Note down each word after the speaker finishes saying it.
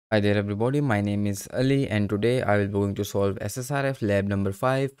Hi there everybody, my name is Ali and today I will be going to solve SSRF Lab number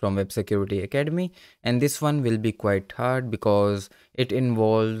 5 from Web Security Academy, and this one will be quite hard because it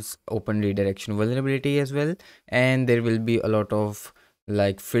involves open redirection vulnerability as well, and there will be a lot of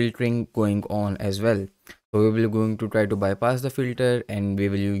filtering going on as well. So we will be going to try to bypass the filter and we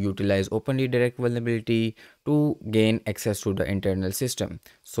will utilize open redirect vulnerability to gain access to the internal system.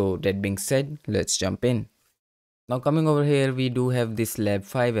 So that being said, let's jump in. Now coming over here, we do have this lab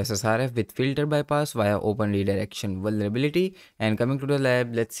 5 SSRF with filter bypass via open redirection vulnerability. And coming to the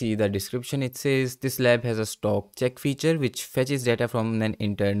lab, let's see the description. It says this lab has a stock check feature which fetches data from an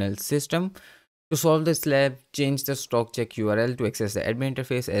internal system. To solve this lab, change the stock check URL to access the admin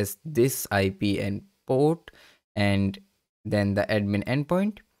interface as this IP and port, and then the admin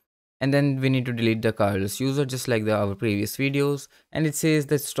endpoint. And then we need to delete the cardless user just like our previous videos. And it says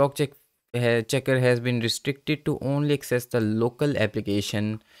the stock checker has been restricted to only access the local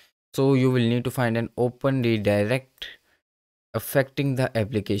application, so you will need to find an open redirect affecting the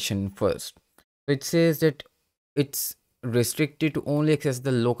application first. So it says that it's restricted to only access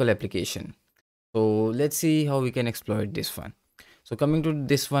the local application. So let's see how we can exploit this one. So coming to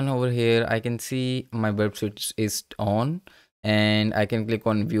this one over here, I can see my burp switch is on and I can click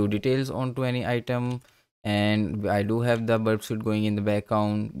on view details onto any item, and I do have the burp suite going in the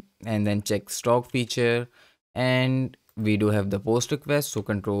background, and then check stock feature, and we do have the post request. So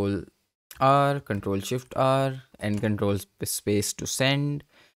control R, control shift R, and control space to send,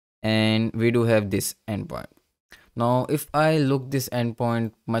 and we do have this endpoint. Now if I look this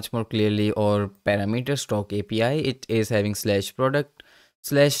endpoint much more clearly, or parameter stock API, it is having slash product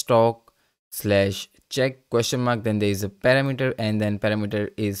slash stock slash check question mark, then there is a parameter, and then parameter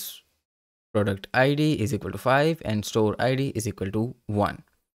is product ID is equal to 5 and store ID is equal to 1.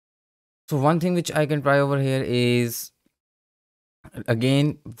 So one thing which I can try over here is,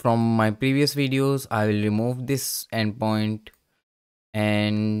 again from my previous videos, I will remove this endpoint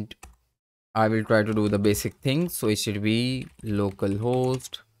and I will try to do the basic things. So it should be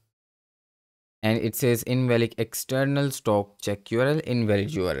localhost, and it says invalid external stock check URL,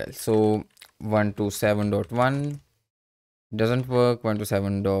 invalid URL. So 127.1 doesn't work,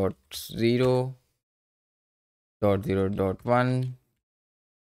 127.0.0.1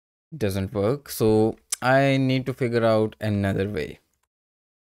 doesn't work. So I need to figure out another way.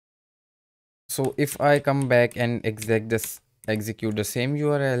 So if I come back and execute the same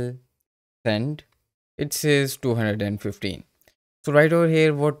URL, send, it says 215. So right over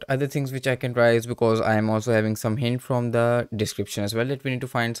here, what other things which I can try is, because I am also having some hint from the description as well, that we need to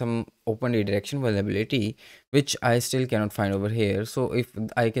find some open redirection vulnerability, which I still cannot find over here. So if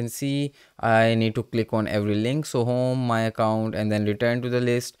I can see, I need to click on every link. So home, my account, and then return to the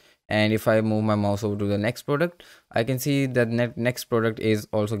list. And if I move my mouse over to the next product, I can see that next product is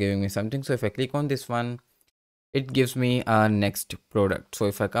also giving me something. So if I click on this one, it gives me a next product. So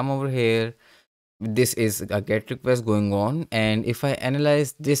if I come over here, this is a get request going on, and if I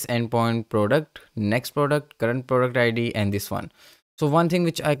analyze this endpoint, product, next product, current product ID, and this one. So one thing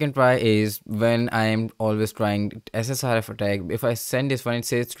which I can try is, when I am always trying SSRF attack, if I send this one, it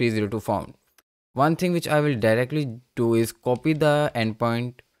says 302 found. One thing which I will directly do is copy the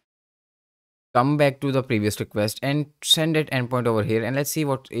endpoint, come back to the previous request and send that endpoint over here, and let's see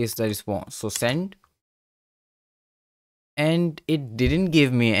what is the response. So send, and it didn't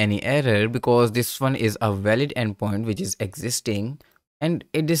give me any error because this one is a valid endpoint which is existing, and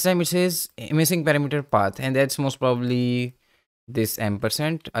this time it says missing parameter path, and that's most probably this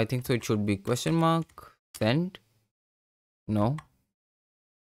ampersand. I think so it should be question mark send. No,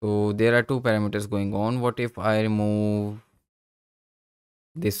 so there are two parameters going on. What if I remove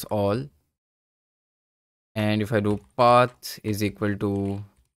this all, and if I do path is equal to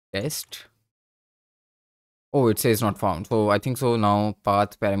test? Oh, it says not found. So I think so now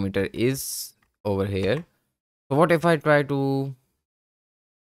path parameter is over here. So what if I try to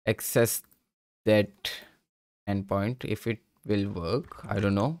access that endpoint, if it will work? I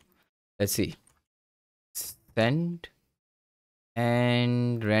don't know. Let's see. Send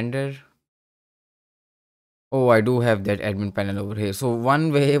and render. Oh, I do have that admin panel over here. So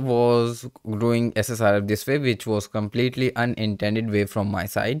one way was doing SSRF this way, which was completely unintended way from my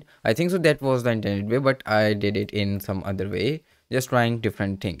side. I think so that was the intended way, but I did it in some other way, just trying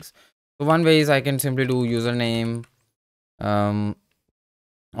different things. So one way is I can simply do username,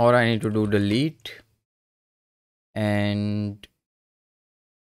 or I need to do delete, and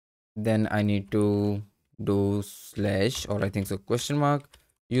then I need to do slash, or I think so question mark,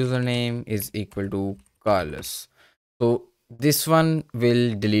 username is equal to Carlos. So this one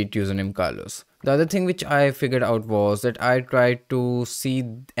will delete username Carlos. The other thing which I figured out was that I tried to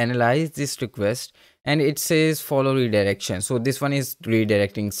analyze this request, and it says follow redirection. So this one is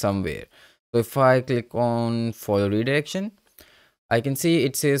redirecting somewhere. So if I click on follow redirection, I can see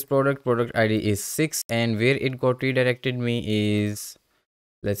it says product ID is 6, and where it got redirected me is,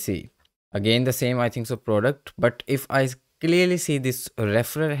 let's see, again the same, I think so, product. But if I clearly see this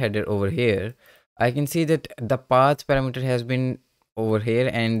referrer header over here, I can see that the path parameter has been over here,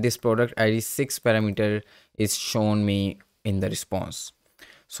 and this product ID 6 parameter is shown me in the response.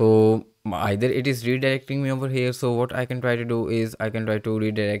 So either it is redirecting me over here. So what I can try to do is I can try to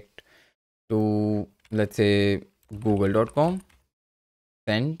redirect to, let's say, google.com,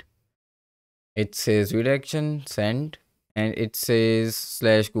 send. It says redirection, send, and it says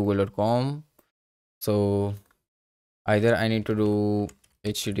slash google.com. So either I need to do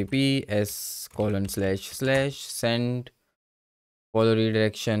https:// send, follow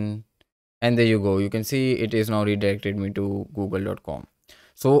redirection, and there you go. You can see it is now redirected me to google.com.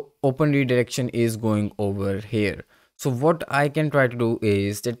 So open redirection is going over here. So what I can try to do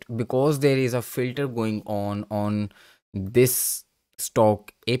is that, because there is a filter going on this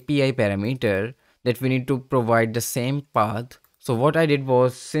stock API parameter, that we need to provide the same path. So what I did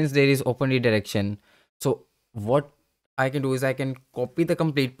was, since there is open redirection, so what I can do is I can copy the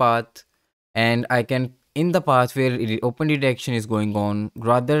complete path, and I can, in the path where open redirection is going on,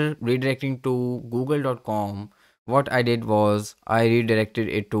 rather redirecting to google.com, what I did was I redirected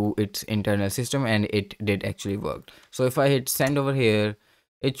it to its internal system, and it did actually work. So if I hit send over here,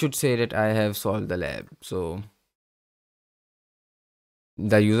 it should say that I have solved the lab. So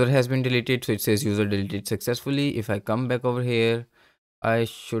the user has been deleted, so it says user deleted successfully. If I come back over here, I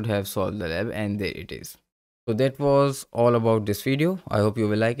should have solved the lab, and there it is. So that was all about this video. I hope you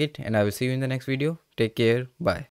will like it, and I will see you in the next video. Take care. Bye.